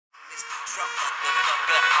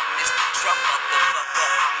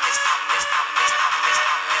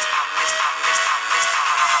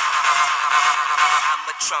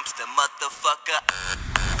Trumpster, motherfucker.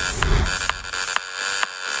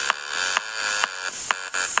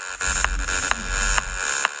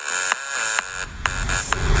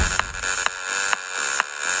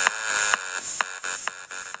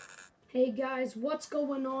 Hey guys, what's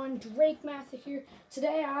going on? Drake Matha here.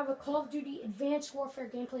 Today I have a Call of Duty Advance Warfare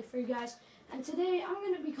gameplay for you guys. And today I'm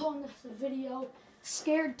going to be calling this video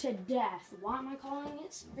Scared to Death. Why am I calling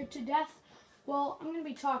it Scared to Death? Well, I'm going to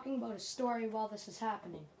be talking about a story while this is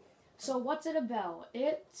happening. So what's it about?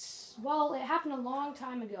 It happened a long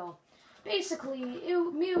time ago. Basically,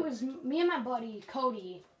 it was me and my buddy,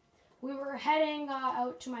 Cody. We were heading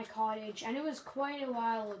out to my cottage, and it was quite a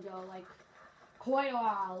while ago, like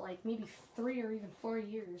maybe 3 or even 4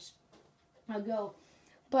 years ago.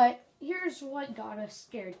 But here's what got us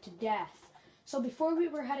scared to death. So before we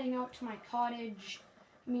were heading out to my cottage,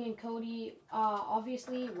 me and Cody,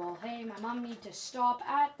 obviously, hey, my mom needed to stop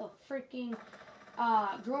at the freaking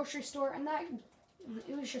grocery store, and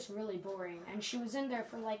it was just really boring. And she was in there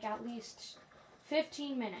for like at least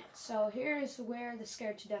 15 minutes. So here's where the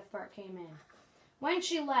scared to death part came in. When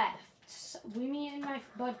she left, me and my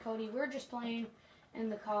bud Cody, we were just playing in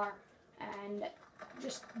the car and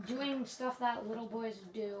just doing stuff that little boys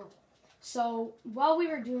do. So while we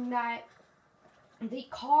were doing that, the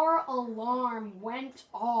car alarm went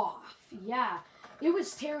off. Yeah, it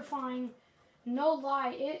was terrifying. No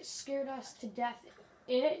lie, it scared us to death.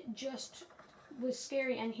 It just was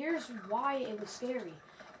scary, and here's why it was scary.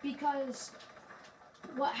 Because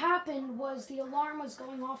what happened was the alarm was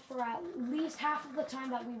going off for at least half of the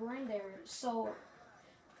time that we were in there. So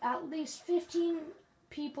at least 15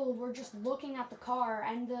 people were just looking at the car,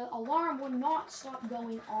 and the alarm would not stop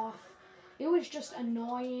going off. It was just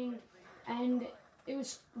annoying, and we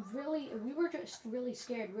were just really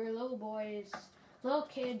scared. We were little boys, little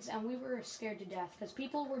kids, and we were scared to death because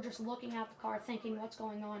people were just looking at the car thinking, what's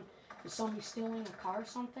going on? Is somebody stealing a car or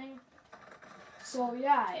something? So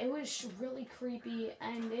yeah, it was really creepy,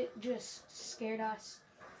 and it just scared us.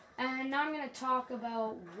 And now I'm going to talk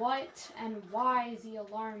about what and why the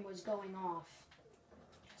alarm was going off.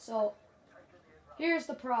 So here's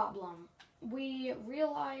the problem. We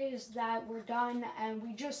realized that we're done, and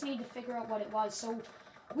we just need to figure out what it was. So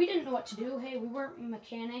we didn't know what to do. Hey, we weren't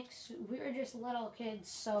mechanics. We were just little kids.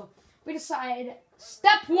 So we decided,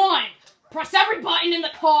 step 1, press every button in the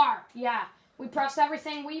car. Yeah, we pressed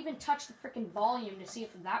everything. We even touched the freaking volume to see if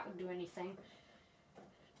that would do anything.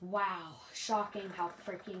 Wow, shocking how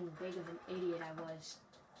freaking big of an idiot I was.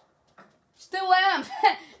 Still am.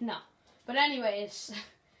 No, but anyways,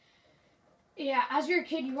 yeah, as you're a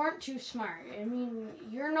kid, you weren't too smart. I mean,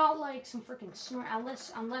 you're not like some freaking smart,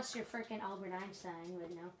 unless you're freaking Albert Einstein,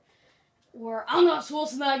 you know, or Arnold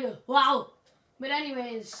Schwarzenegger. Wow. But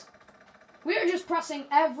anyways, we were just pressing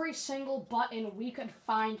every single button we could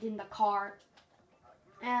find in the car,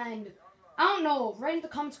 and I don't know, write in the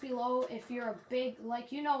comments below if you're a big,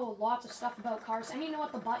 you know lots of stuff about cars, and you know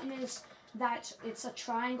what the button is, that it's a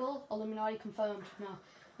triangle. Illuminati confirmed, no.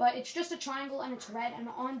 But it's just a triangle, and it's red, and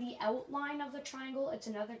on the outline of the triangle, it's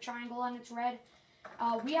another triangle, and it's red.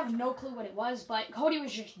 We have no clue what it was, but Cody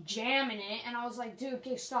was just jamming it, and I was like, dude,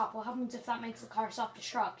 okay, stop. What happens if that makes the car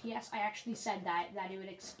self-destruct? Yes, I actually said that it would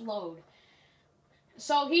explode.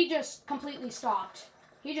 So he just completely stopped.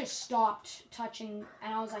 He just stopped touching,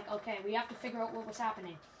 and I was like, okay, we have to figure out what was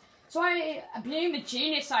happening. So I, being the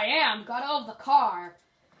genius I am, got out of the car,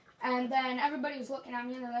 and then everybody was looking at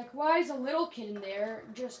me, and they're like, why is a little kid in there?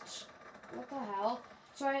 Just, what the hell?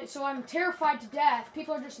 So I'm terrified to death.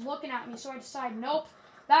 People are just looking at me, so I decide, nope,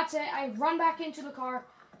 that's it. I run back into the car,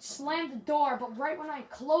 slam the door, but right when I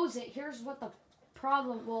close it, here's what the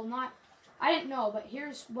problem, I didn't know, but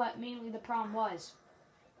here's what mainly the problem was.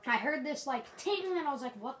 I heard this, ting, and I was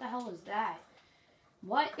like, what the hell is that?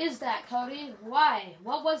 What is that, Cody? Why?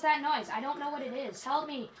 What was that noise? I don't know what it is. Help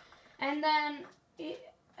me. And then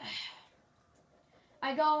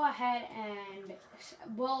I go ahead and,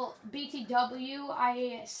 BTW,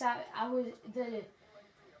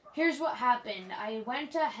 here's what happened. I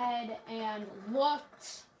went ahead and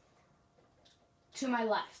looked to my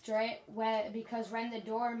left, right? Because when the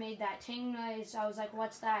door made that ting noise, I was like,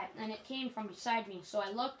 what's that? And it came from beside me. So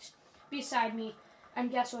I looked beside me,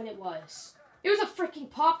 and guess what it was? It was a freaking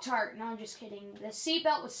Pop-Tart. No, I'm just kidding. The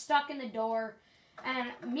seatbelt was stuck in the door,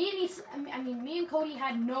 and me and Cody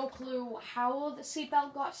had no clue how the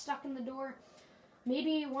seatbelt got stuck in the door.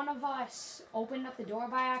 Maybe one of us opened up the door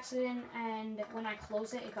by accident, and when I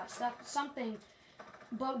closed it, it got stuck. Something.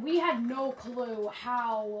 but we had no clue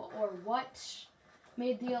how or what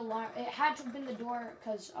made the alarm. It had to have been the door,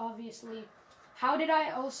 because obviously, how did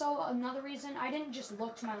I also, another reason, I didn't just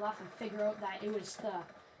look to my left and figure out that it was the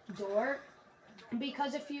door,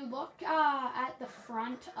 because if you look at the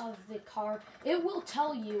front of the car, it will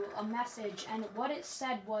tell you a message, and what it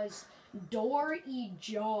said was, door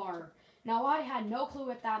ajar. Now, I had no clue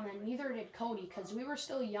what that meant, neither did Cody, because we were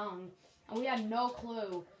still young, and we had no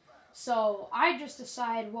clue. So, I just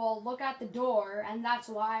decided, well, look at the door, and that's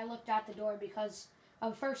why I looked at the door, because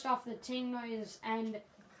of, first off, the ting noise, and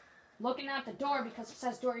looking at the door, because it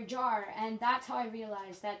says door ajar, and that's how I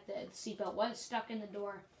realized that the seatbelt was stuck in the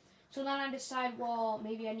door. So then I decided, well,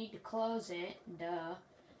 maybe I need to close it, duh.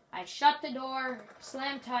 I shut the door,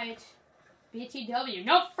 slammed tight, BTW,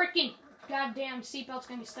 no freaking goddamn seatbelt's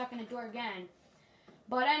gonna be stuck in the door again.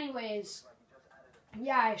 But anyways,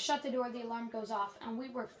 yeah, I shut the door, the alarm goes off, and we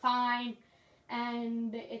were fine.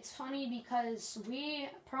 And it's funny because we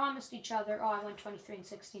promised each other, oh, I went 23 and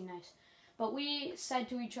 16, nice. But we said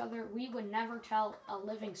to each other we would never tell a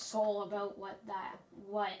living soul about what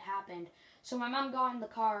happened. So my mom got in the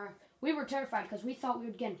car. We were terrified because we thought we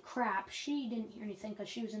would get crap. She didn't hear anything because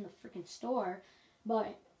she was in the freaking store.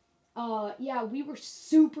 But yeah, we were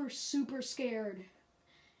super, super scared.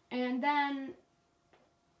 And then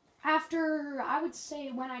after, I would say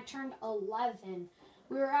when I turned 11,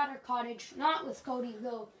 we were at our cottage, not with Cody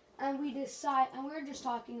though, and we were just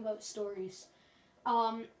talking about stories.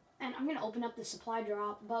 And I'm gonna open up the supply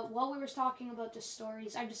drop, but while we were talking about the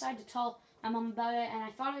stories, I decided to tell my mom about it, and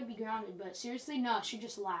I thought I'd be grounded, but seriously, no, she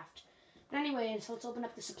just laughed. But anyways, let's open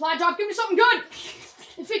up the supply drop. Give me something good!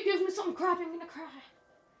 If it gives me something crappy, I'm gonna cry.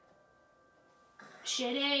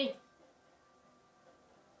 Shitty.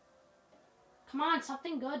 Come on,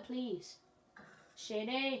 something good, please.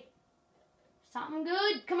 Shitty. Something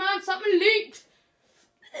good. Come on, something leaked.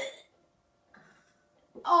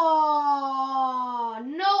 Oh,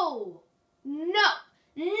 no. No.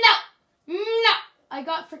 No. No. I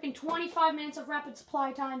got freaking 25 minutes of rapid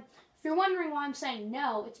supply time. If you're wondering why I'm saying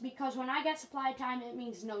no, it's because when I get supply time, it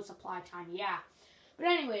means no supply time. Yeah. But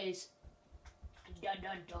anyways.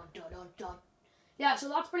 Yeah, so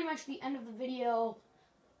that's pretty much the end of the video.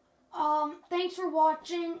 Thanks for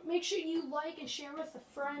watching. Make sure you like and share with a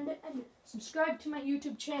friend and subscribe to my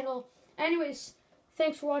YouTube channel. Anyways,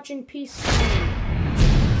 thanks for watching. Peace.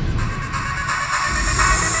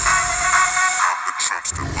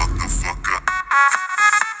 Motherfucker.